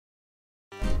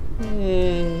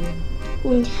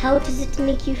And how does it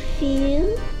make you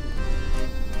feel?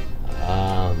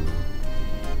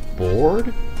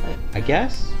 Bored? I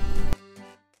guess?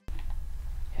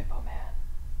 Hippo Man,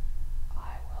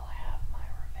 I will have my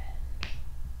revenge.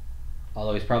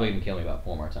 Although he's probably gonna kill me about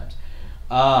 4 more times.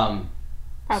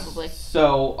 Probably.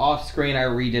 So, off screen, I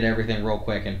redid everything real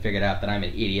quick and figured out that I'm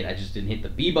an idiot. I just didn't hit the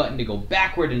B button to go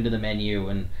backward into the menu,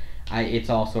 and it's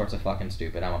all sorts of fucking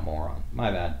stupid. I'm a moron.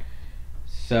 My bad.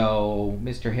 So,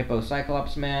 Mr. Hippo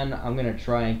Cyclops Man, I'm gonna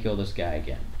try and kill this guy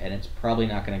again. And it's probably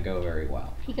not gonna go very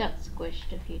well. He got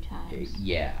squished a few times.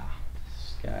 Yeah.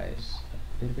 This guy's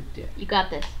a bit of a dick. You got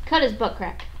this. Cut his butt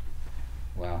crack.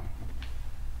 Well,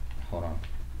 hold on.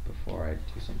 Before I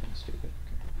do something stupid.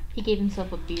 He gave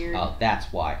himself a beard. Oh,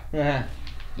 that's why.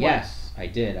 Yes, I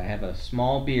did. I have a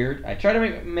small beard. I try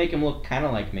to make him look kind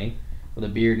of like me, with a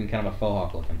beard and kind of a faux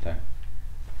hawk looking thing.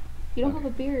 You don't have a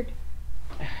beard.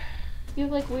 You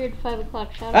have like weird 5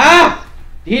 o'clock shadow. Ah!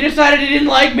 He decided he didn't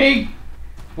like me!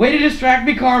 Way to distract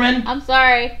me, Carmen! I'm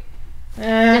sorry.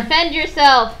 Defend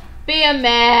yourself. Be a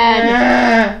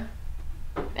man.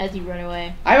 As you run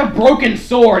away. I have a broken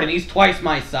sword and he's twice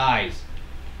my size.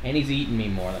 And he's eaten me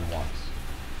more than once.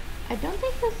 I don't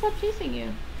think he'll stop chasing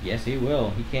you. Yes, he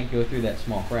will. He can't go through that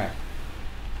small crack.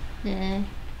 Nah.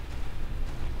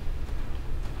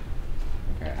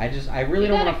 Okay, I really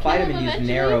don't want to fight him in these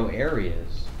narrow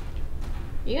areas.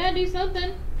 You gotta do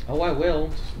something. Oh, I will.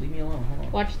 Just leave me alone. Hold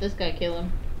on. Watch this guy kill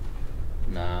him.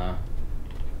 Nah.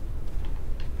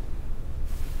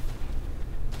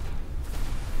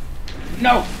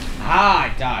 No! Ah, I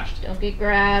dodged. Don't get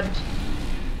grabbed.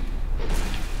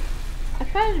 I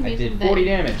tried to I use did him 40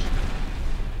 damage.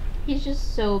 He's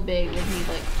just so big that he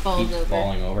like falls Keeps over.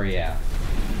 falling over, yeah.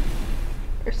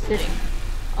 Or sitting.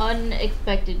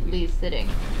 Unexpectedly sitting.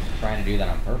 Trying to do that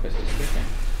on purpose to skip him.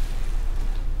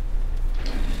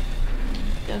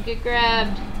 Don't get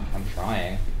grabbed. I'm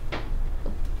trying.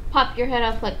 Pop your head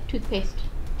off like toothpaste.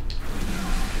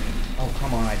 Oh,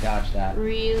 come on, I dodged that.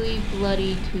 Really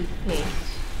bloody toothpaste.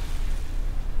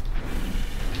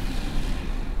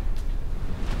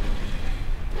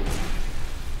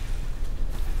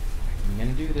 I'm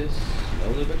gonna do this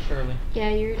slowly but surely. Yeah,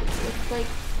 it's like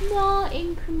small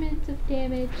increments of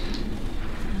damage.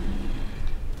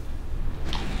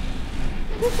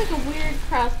 It looks like a weird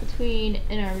cross between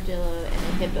an armadillo and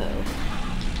a hippo.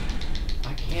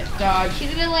 I can't dodge.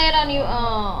 She's gonna land on you.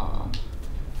 Oh.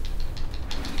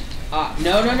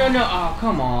 No. Oh,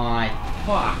 come on.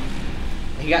 Fuck.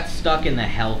 He got stuck in the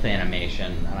health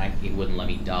animation, and he wouldn't let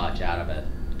me dodge out of it.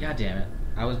 God damn it.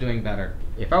 I was doing better.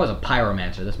 If I was a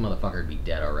pyromancer, this motherfucker would be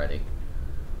dead already.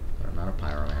 But I'm not a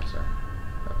pyromancer.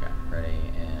 Okay, ready,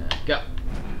 and go.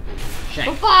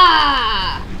 Shank.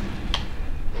 Ba-ba!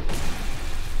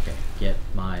 Okay, get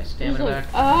my stamina back.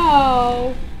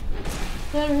 Oh,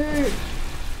 that hurt.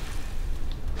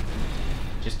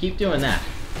 Just keep doing that.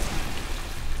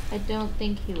 I don't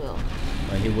think he will.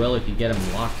 Well, he will if you get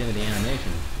him locked into the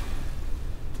animation.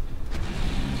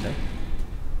 See?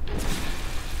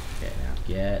 Okay, now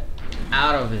get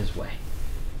out of his way.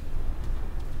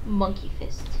 Monkey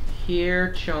fist.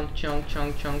 Here, chunk. You're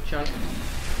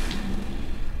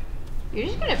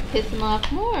just gonna piss him off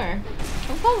more.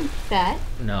 Don't call him fat.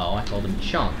 No, I called him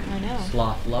Chunk. I know.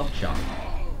 Sloth love Chunk.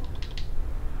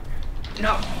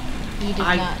 No! He does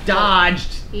I not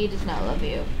dodged! He does not love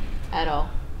you at all.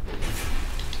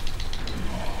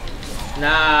 No!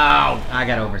 I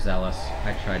got overzealous.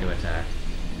 I tried to attack.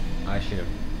 I should have.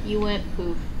 You went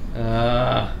poof.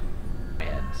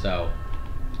 So.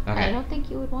 I Okay. don't think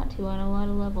you would want to on a lot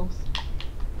of levels.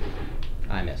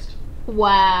 I missed.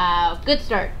 Wow. Good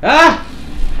start. Ah!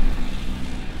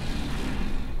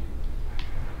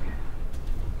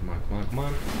 Come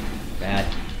on. Bad.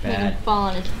 Make him fall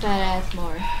on his fat ass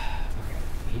more.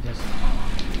 He does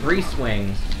 3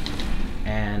 swings,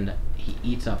 and he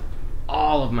eats up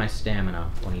all of my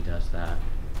stamina when he does that.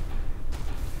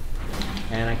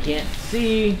 And I can't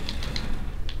see.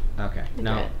 Okay,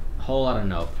 no. Okay. Whole lot of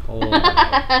nope. Whole lot of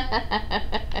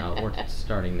nope. No, we're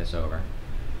starting this over.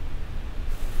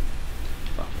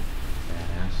 Fucking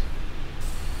badass.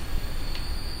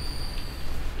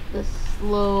 The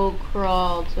slow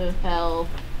crawl to hell.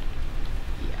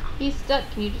 Yeah. He's stuck.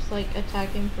 Can you just like attack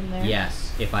him from there?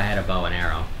 Yes, if I had a bow and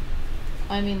arrow.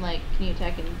 I mean, like, can you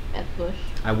attack him at the bush?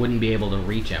 I wouldn't be able to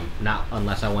reach him, not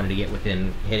unless I wanted to get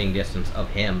within hitting distance of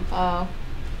him. Oh.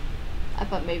 I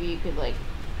thought maybe you could, like,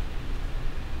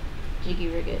 jiggy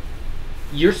rig it.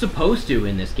 You're supposed to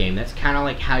in this game. That's kind of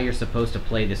like how you're supposed to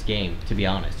play this game, to be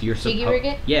honest. You're Jiggy rig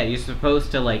it? Yeah, you're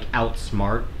supposed to, like,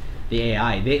 outsmart the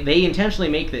AI. They intentionally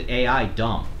make the AI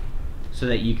dumb. so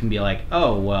that you can be like,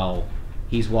 oh, well,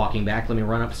 he's walking back, let me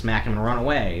run up, smack him, and run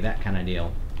away, that kind of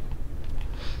deal.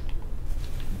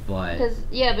 But...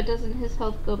 but doesn't his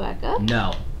health go back up?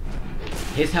 No.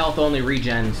 His health only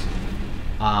regens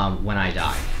when I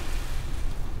die.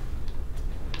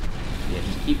 Yeah,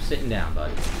 just keep sitting down,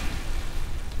 bud.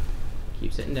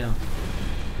 Keep sitting down.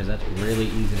 Because that's really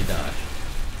easy to dodge.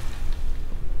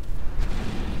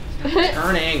 Stop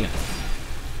turning!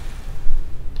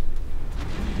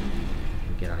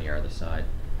 Get on your other side.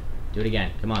 Do it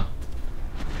again. Come on.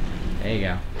 There you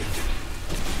go.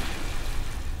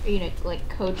 Are you gonna, like,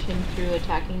 coach him through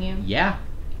attacking you? Yeah.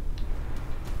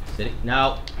 Sitting.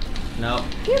 No. No.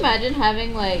 Can you imagine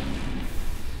having, like,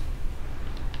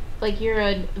 you're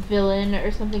a villain or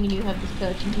something and you have this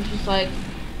coach and he's just like,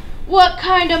 what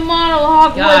kind of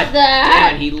monologue was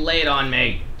that? Damn, he laid on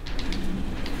me.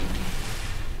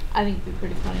 I think it'd be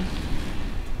pretty funny.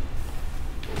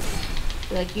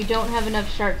 Like, you don't have enough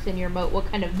sharks in your moat. What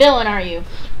kind of villain are you?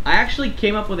 I actually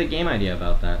came up with a game idea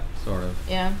about that, sort of.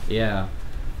 Yeah? Yeah.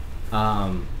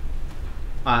 I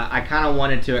kind of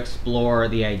wanted to explore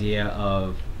the idea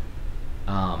of,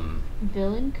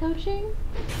 villain coaching?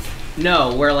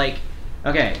 No, where, like,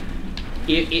 okay,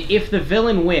 if the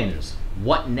villain wins,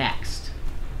 what next?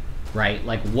 Right?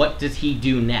 Like, what does he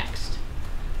do next?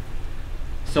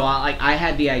 So, I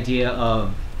had the idea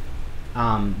of,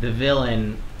 the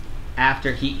villain,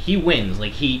 after he wins,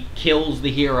 like, he kills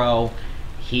the hero,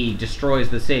 he destroys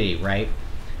the city, right?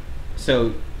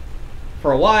 So,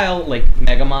 for a while, like,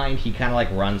 Megamind, he kind of, like,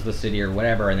 runs the city or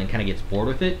whatever, and then kind of gets bored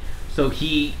with it. So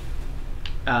he,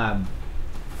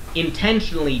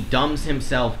 intentionally dumbs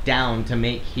himself down to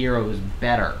make heroes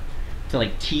better. To,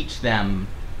 like, teach them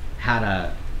how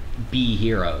to be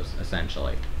heroes,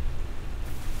 essentially.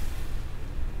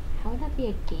 How would that be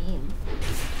a game?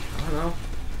 I don't know.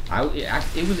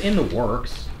 It was in the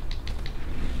works.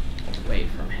 Away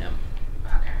from him.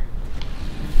 Okay.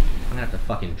 I'm gonna have to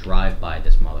fucking drive by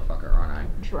this motherfucker, aren't I?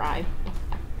 Drive.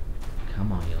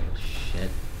 Come on, you little shit.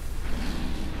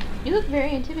 You look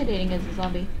very intimidating as a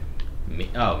zombie. Me?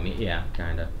 Oh, me? Yeah,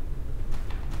 kinda.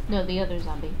 No, the other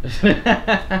zombie.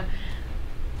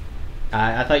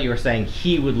 I thought you were saying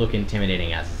he would look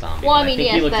intimidating as a zombie. Well, but I mean, think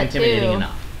yes, he looks that intimidating too.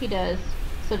 enough. He does.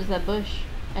 So does that bush.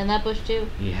 And that bush too.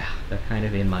 Yeah, they're kind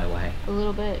of in my way. A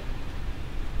little bit.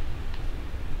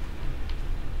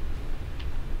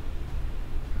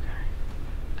 Okay.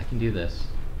 I can do this.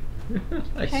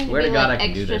 I Trying swear to to be, God like, I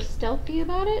can do this. extra stealthy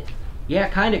about it? Yeah,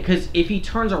 kind of, because if he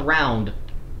turns around,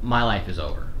 my life is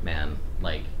over, man.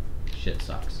 Like, shit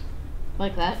sucks.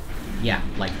 Like that? Yeah,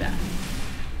 like that.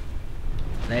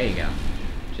 There you go.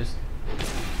 Just...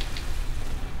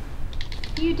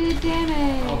 You did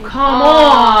damage! Oh, come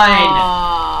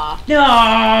on!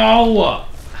 No!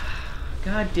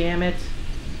 God damn it.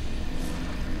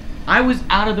 I was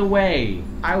out of the way.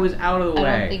 I was out of the way.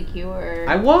 I don't think you were.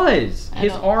 I was!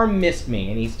 His arm missed me,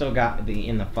 and he still got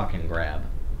in the fucking grab.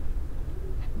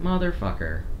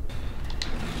 Motherfucker.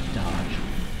 Dodge.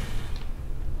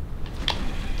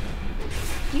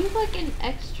 Do you have, like, an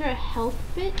extra health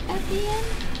bit at the end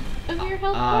of your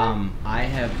health bar? I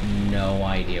have no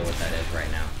idea what that is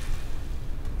right now.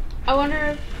 I wonder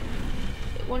if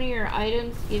one of your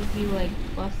items gives you, like,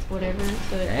 plus whatever,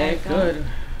 so it adds good. up.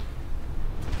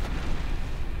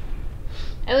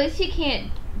 At least you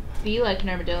can't be like an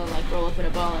armadillo and, like, roll up in a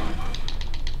ball and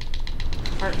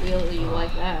cartwheel you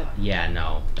like that. Yeah,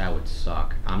 no, that would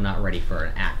suck. I'm not ready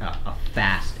for a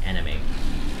fast enemy.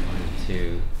 1,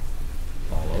 2,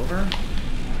 fall over,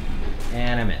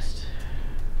 and I missed.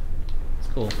 It's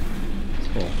cool. It's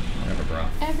cool. Whatever, bro.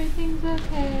 Everything's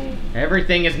okay.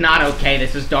 Everything is not okay.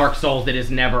 This is Dark Souls. It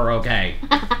is never okay.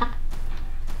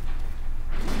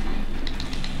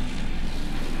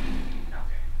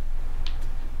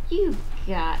 You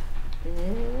got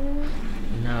this.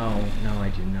 No, I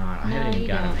do not. I No, haven't even you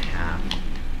gotten don't. half. Okay.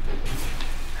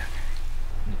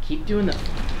 I'm gonna keep doing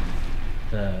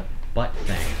the butt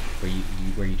thing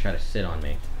where you try to sit on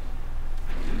me.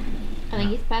 I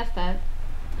think he's past that.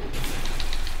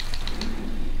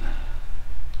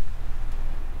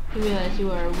 You realize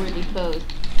you are a worthy foe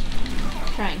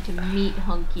trying to meat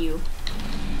hunk you.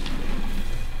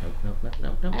 Nope.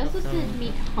 I also said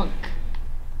meat hunk.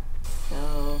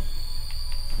 So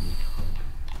Meat hunk.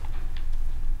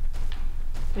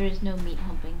 there is no meat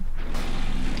humping.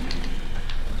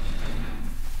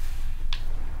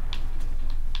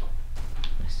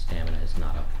 My stamina is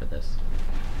not up for this.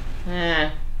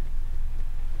 Man,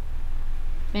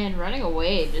 running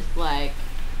away just like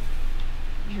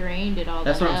drained it all.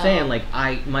 That's the what I'm hell. saying.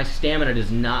 Like my stamina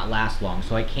does not last long,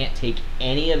 so I can't take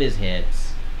any of his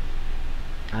hits.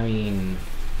 I mean,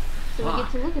 So So we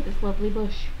get to look at this lovely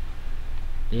bush.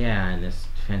 Yeah, and this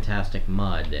fantastic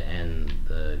mud and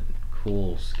the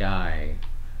cool sky.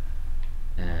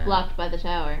 And, Blocked by the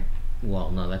tower.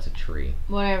 well, no, that's a tree.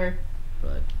 Whatever.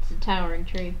 But It's a towering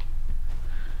tree.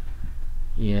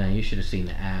 yeah, you should have seen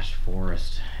the ash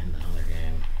forest in the other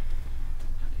game.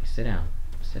 Okay, sit down.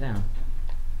 Sit down.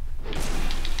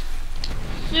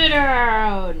 Sit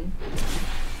down!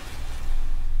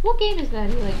 What game is that?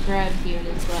 He like grabs you and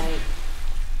is like...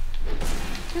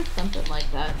 It's something like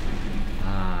that.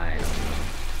 I don't know.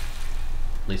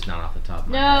 At least not off the top of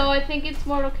my No, head. I think it's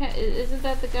Mortal Kombat. Isn't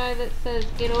that the guy that says,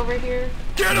 get over here?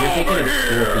 You're thinking of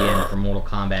Scorpion from Mortal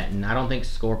Kombat, and I don't think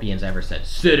Scorpion's ever said,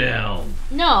 sit down!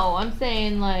 No, I'm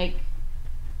saying like...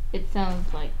 It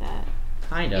sounds like that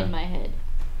Kinda. in my head.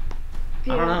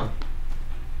 I don't know.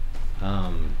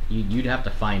 You'd have to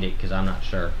find it, because I'm not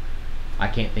sure. I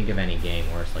can't think of any game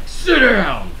where it's like, sit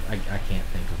down! I can't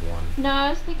think of one. No, I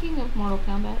was thinking of Mortal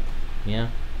Kombat. Yeah?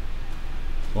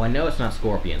 Well, I know it's not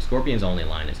Scorpion. Scorpion's only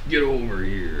line is, get over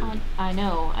here. I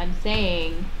know, I'm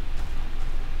saying...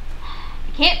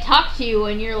 I can't talk to you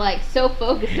when you're like so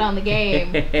focused on the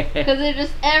game. Because it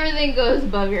just, everything goes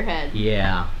above your head.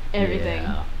 Yeah. Everything.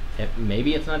 Yeah.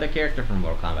 Maybe it's another character from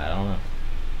Mortal Kombat, I don't know.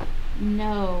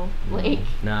 No, like...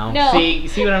 No. No. See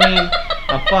what I mean?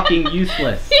 I'm fucking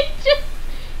useless.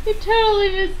 You're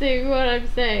totally missing what I'm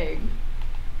saying.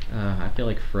 I feel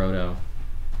like Frodo.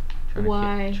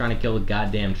 Why? Trying to kill the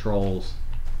goddamn trolls.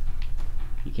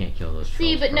 You can't kill those trolls.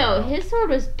 See, but no, Frodo. his sword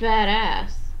was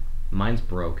badass. Mine's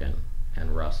broken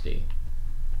and rusty.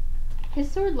 His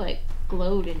sword, like,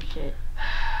 glowed and shit.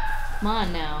 Come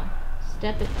on now.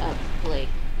 Step it up, Blake.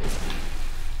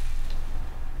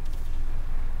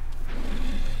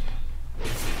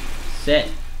 Sit.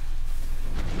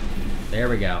 There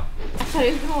we go. I thought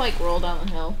he was gonna, like, roll down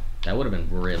the hill. That would have been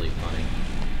really funny.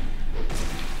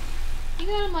 You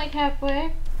got him, like,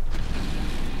 halfway.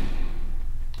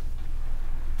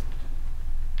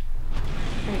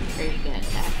 Are you gonna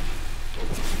attack?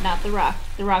 Not the rock.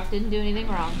 The rock didn't do anything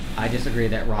wrong. I disagree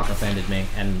that rock offended me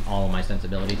and all of my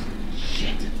sensibilities.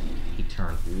 Shit. He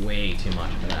turned way too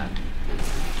much for that.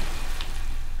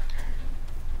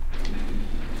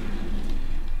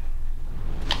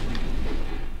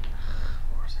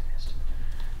 Of course I missed.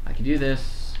 I can do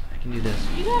this. I can do this.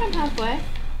 You got him halfway.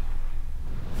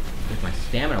 If my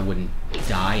stamina wouldn't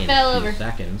die in Fell a few over.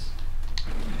 seconds.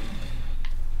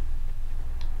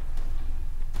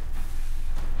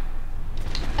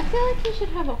 I feel like he should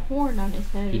have a horn on his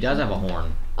head. He or does have a something.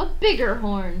 horn. A bigger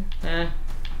horn.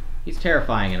 He's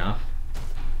terrifying enough.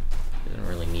 Doesn't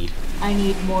really need. I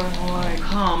need more horn.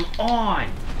 Come on!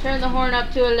 Turn the horn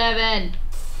up to 11.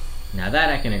 Now that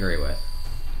I can agree with.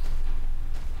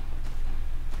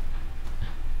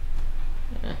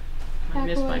 I Back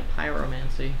missed my away.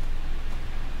 pyromancy. It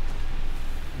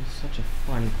was such a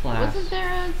fun class. Wasn't there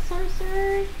a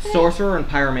sorcerer thing? Sorcerer and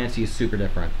pyromancy is super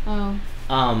different. Oh.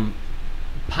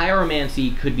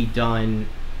 Pyromancy could be done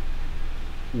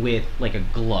with like a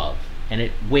glove, and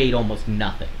it weighed almost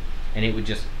nothing, and it would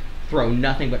just throw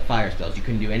nothing but fire spells. You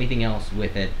couldn't do anything else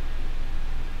with it.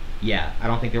 Yeah, I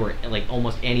don't think there were like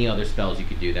almost any other spells you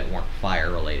could do that weren't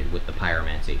fire related with the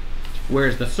pyromancy.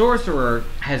 Whereas the sorcerer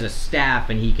has a staff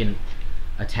and he can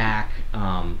attack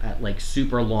at like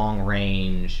super long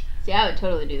range See, I would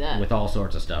totally do that. with all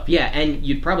sorts of stuff. Yeah, and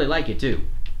you'd probably like it too.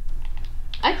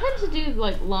 I tend to do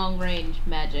like long range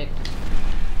magic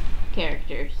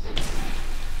characters.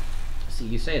 See,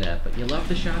 you say that, but you love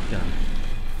the shotgun.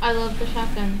 I love the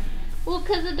shotgun. Well,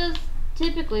 because it does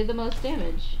typically the most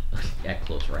damage. At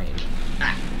close range.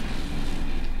 Ah.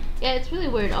 Yeah, it's really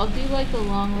weird. I'll do like the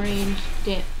long range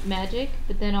magic,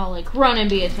 but then I'll like run and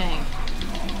be a tank.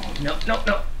 No.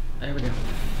 There we go.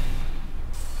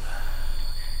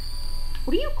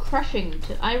 What are you crushing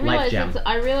to? I Life realize gem.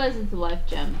 I realize it's a life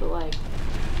gem, but like,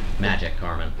 Magic,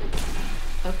 Carmen.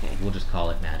 okay, We'll just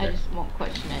call it I magic. just won't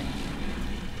question it.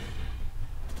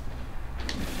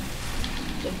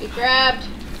 Don't get grabbed.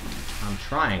 I'm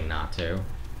trying not to.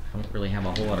 I don't really have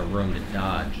a whole lot of room to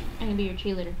dodge. I'm gonna be your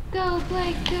cheerleader. Go,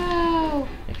 Blake, go!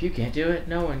 If you can't do it,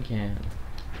 no one can.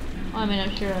 Well, I mean,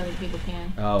 I'm sure other people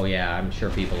can. Oh yeah, I'm sure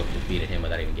people have defeated him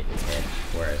without even getting hit.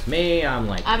 Whereas me, I'm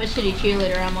like, I'm a shitty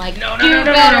cheerleader. I'm like, No, do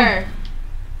better.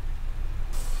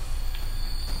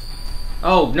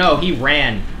 oh no, he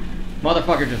ran.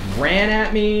 Motherfucker just ran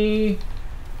at me.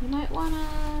 You might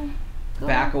wanna go.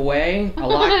 Back away a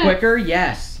lot quicker.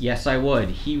 Yes, I would.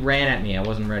 He ran at me. I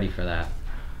wasn't ready for that.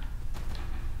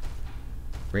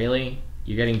 Really?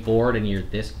 You're getting bored and you're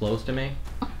this close to me?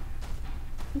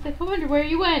 He's like, I wonder where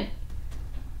you went.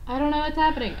 I don't know what's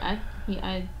happening.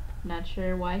 Not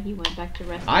sure why he went back to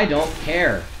rescue. I don't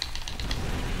care.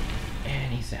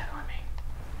 And he sat on me.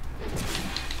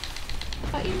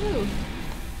 Thought you moved.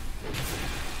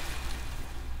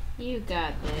 You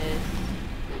got this.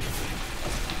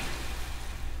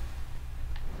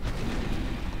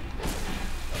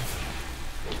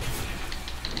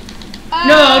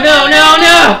 No, no, no,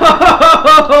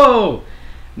 no!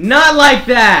 Not like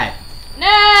that!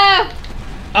 No!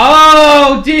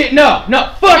 Oh, no,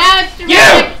 no, fuck Now it's you!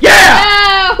 terrific.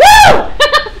 Yeah! No!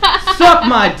 Woo! Suck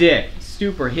my dick,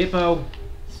 stupor hippo.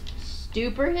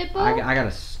 Stupor hippo? I got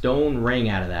a stone ring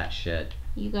out of that shit.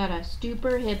 You got a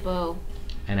stupor hippo.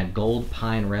 And a gold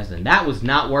pine resin. That was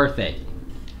not worth it.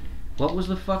 What was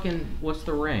the fucking... What's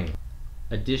the ring?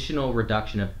 Additional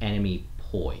reduction of enemy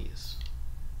poise.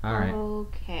 Alright.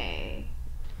 Okay.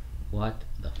 What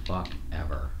the fuck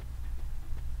ever.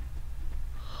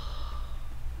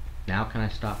 Now can I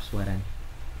stop sweating?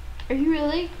 Are you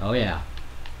really? Oh yeah.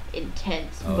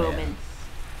 Intense Oh, yeah. moments.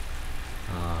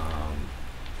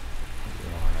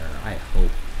 Water.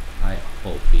 I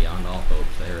hope beyond all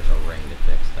hopes there's a ring to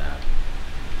fix that.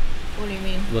 What do you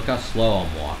mean? Look how slow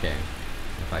I'm walking.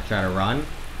 If I try to run,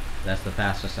 that's the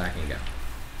fastest I can go.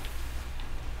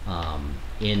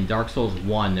 In Dark Souls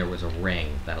 1, there was a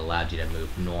ring that allowed you to move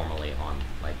normally on,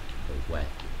 like, the wet.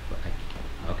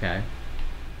 Okay.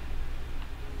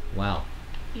 Wow.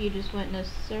 You just went in a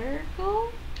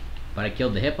circle? But I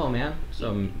killed the hippo, man.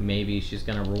 So maybe she's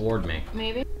gonna reward me.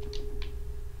 Maybe.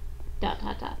 Dot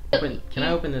dot dot. Can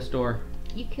I open this door?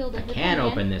 You killed a I hippo can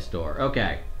again? open this door.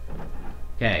 Okay.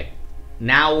 Okay.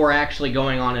 Now we're actually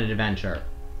going on an adventure.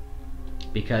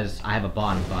 Because I have a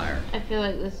bonfire. I feel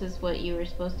like this is what you were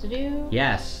supposed to do.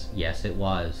 Yes. Yes, it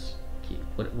was.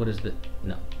 What is the...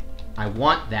 No. I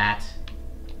want that.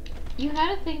 You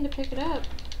had a thing to pick it up.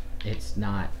 It's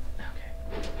not...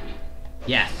 Okay.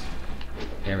 Yes.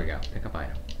 There we go. Pick up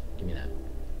item. Give me that.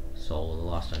 Soul of the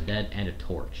Lost Undead and a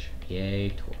torch. Yay,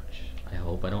 torch. I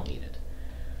hope I don't need it.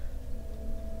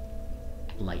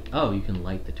 Light. Oh, you can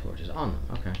light the torches on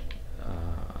them. Okay.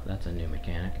 That's a new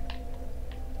mechanic.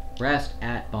 Rest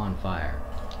at bonfire.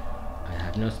 I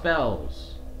have no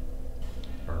spells.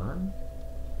 Burn?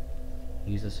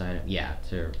 Use this item. Yeah,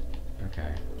 to...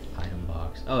 Okay. Item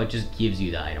box. Oh, it just gives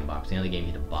you the item box. They only gave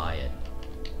you to buy it.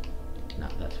 No,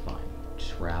 that's fine.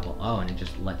 Travel. Oh, and it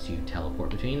just lets you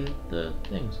teleport between the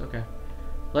things. Okay.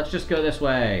 Let's just go this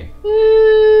way.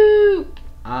 Woo!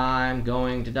 I'm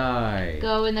going to die.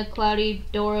 Go in the cloudy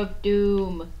door of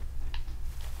doom.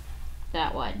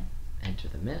 That one. Enter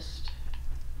the mist.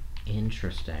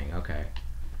 Interesting. Okay.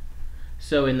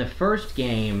 So in the first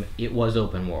game, it was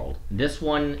open world. This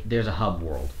one, there's a hub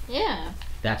world. Yeah.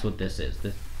 That's what this is.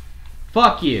 This.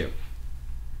 Fuck you.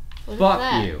 What is Fuck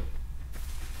that? you.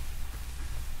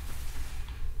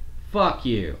 Fuck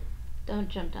you. Don't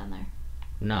jump down there.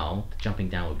 No, jumping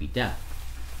down would be death.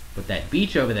 But that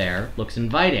beach over there looks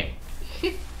inviting.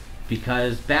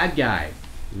 Because bad guy.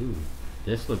 Ooh,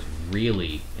 this looks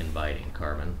really inviting,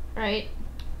 Carmen. Right.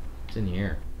 What's in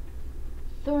here?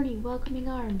 Thorny welcoming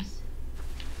arms.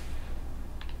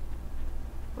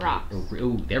 Rocks.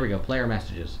 Ooh, there we go. Player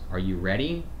messages. Are you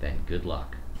ready? Then good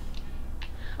luck.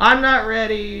 I'm not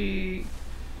ready.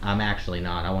 I'm actually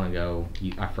not. I want to go.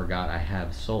 I forgot I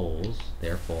have souls.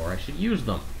 Therefore, I should use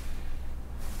them.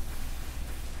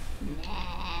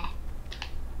 Nah.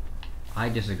 I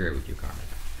disagree with you, Carmen.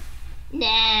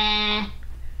 Nah.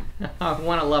 I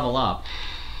want to level up.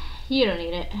 You don't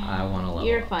need it. I want to level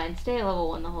You're up. fine. Stay at level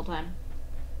 1 the whole time.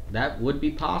 That would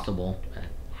be possible.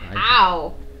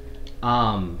 Ow!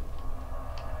 I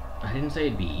didn't say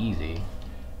it'd be easy.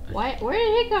 Why? Where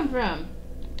did it come from?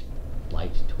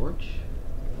 Light torch?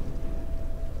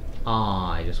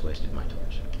 Aw, I just wasted my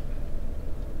torch.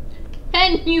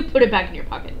 And you put it back in your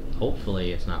pocket.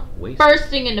 Hopefully it's not wasted.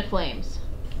 Bursting into flames.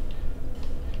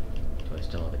 Do I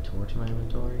still have a torch in my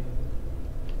inventory?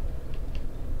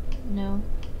 No.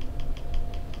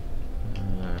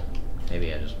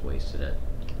 Maybe I just wasted it.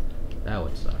 That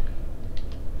would suck.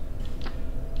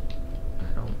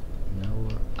 I don't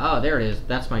know. Oh, there it is.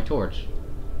 That's my torch.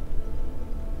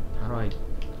 How do I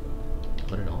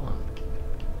put it on?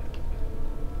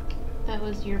 That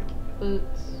was your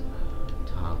boots.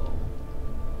 Toggle.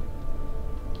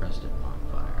 Pressed it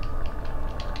bonfire.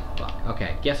 Fuck.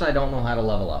 Okay, guess I don't know how to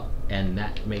level up. And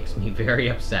that makes me very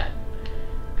upset.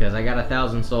 Because I got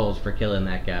 1,000 souls for killing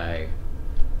that guy.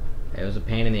 It was a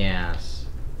pain in the ass.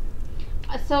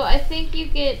 So I think you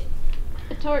get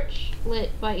a torch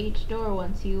lit by each door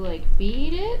once you, like,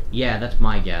 beat it? Yeah, that's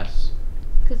my guess.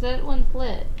 Because that one's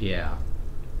lit. Yeah.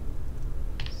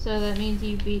 So that means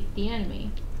you beat the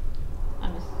enemy.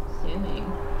 I'm assuming.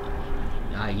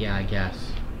 Yeah, I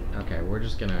guess. Okay, we're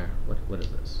just gonna... What is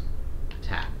this?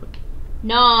 Attack.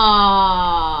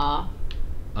 Nah.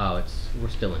 Oh, we're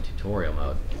still in tutorial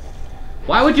mode.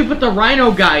 Why would you put the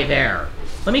rhino guy there?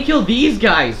 Let me kill these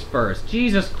guys first.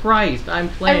 Jesus Christ, I'm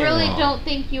playing I really wrong. don't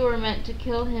think you were meant to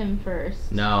kill him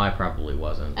first. No, I probably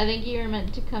wasn't. I think you were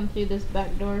meant to come through this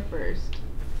back door first.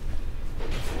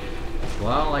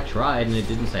 Well, I tried and it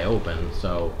didn't say open,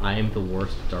 so I am the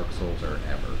worst Dark Soulser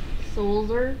ever.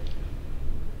 Soulser?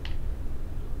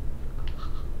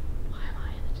 Why am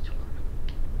I in the tutorial?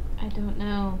 I don't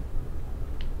know.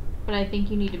 But I think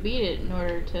you need to beat it in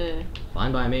order to...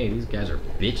 Fine by me. These guys are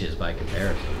bitches by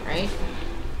comparison. Right?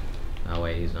 Oh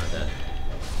wait, he's not dead.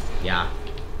 Yeah.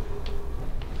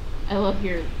 I love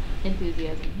your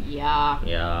enthusiasm. Yeah.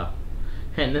 Yeah.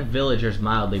 And the villagers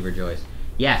mildly rejoice.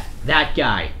 Yes, that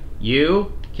guy.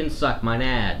 You can suck my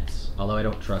nads. Although I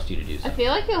don't trust you to do so. I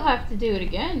feel like you'll have to do it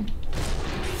again.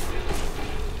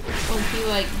 Once you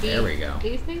like beat There we go.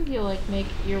 these things, you'll like make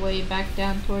your way back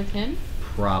down towards him.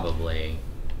 Probably.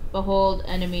 Behold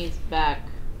enemies back.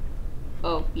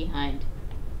 Oh, behind.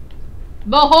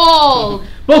 Behold!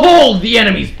 Behold, the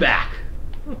enemy's back!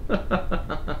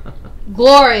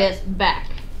 Glorious back.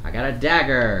 I got a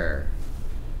dagger.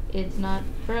 It's not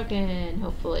broken,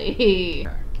 hopefully.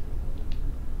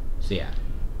 So yeah,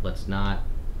 let's not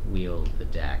wield the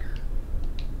dagger.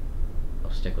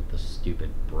 I'll stick with the stupid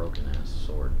broken ass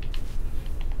sword.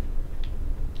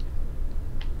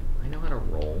 I know how to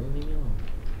roll, leave me alone.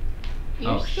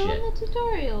 You're Oh, still shit. in the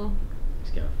tutorial.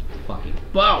 He's got a fucking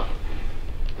bow!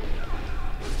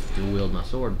 Dual wield my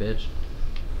sword, bitch.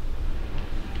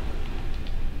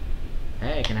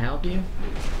 Hey, can I help you?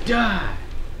 Die!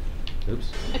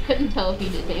 Oops, I couldn't tell if you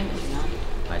did damage or not.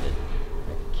 I did.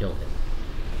 I killed him.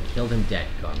 I killed him dead,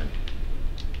 Carmen.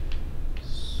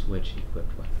 Switch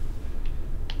equipped weapon.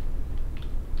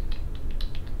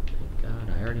 Thank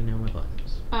God, I already know my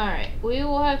buttons. Alright, we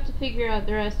will have to figure out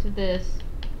the rest of this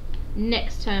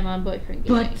next time on Boyfriend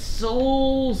Gaming. But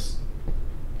souls!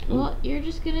 Well, you're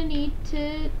just gonna need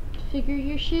to figure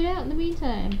your shit out in the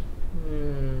meantime.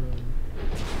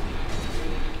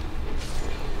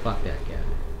 Fuck that guy.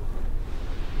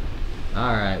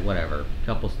 Alright, whatever.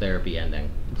 Couples therapy ending.